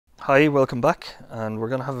Hi, welcome back, and we're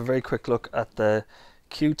going to have a very quick look at the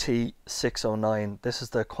QT609. This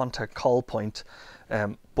is the Quantec call point,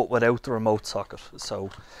 but without the remote socket.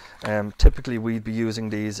 So typically we'd be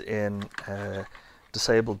using these in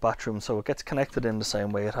disabled bathrooms, so it gets connected in the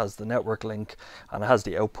same way. It has the network link and it has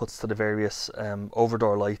the outputs to the various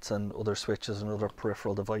overdoor lights and other switches and other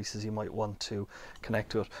peripheral devices you might want to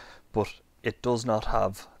connect to it, but it does not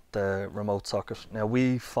have the remote socket. Now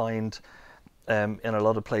we find in a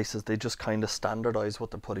lot of places they just kind of standardize what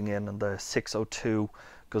they're putting in, and the 602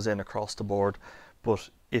 goes in across the board. But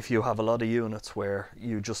if you have a lot of units where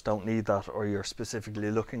you just don't need that, or you're specifically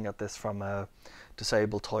looking at this from a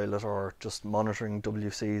disabled toilet or just monitoring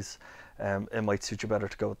WCs, it might suit you better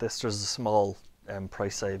to go with this. There's a small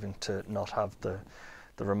price saving to not have the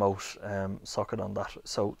remote socket on that.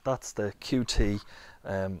 So that's the QT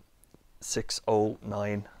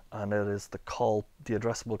 609, and it is the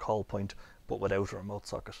addressable call point, but without a remote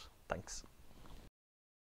socket. Thanks.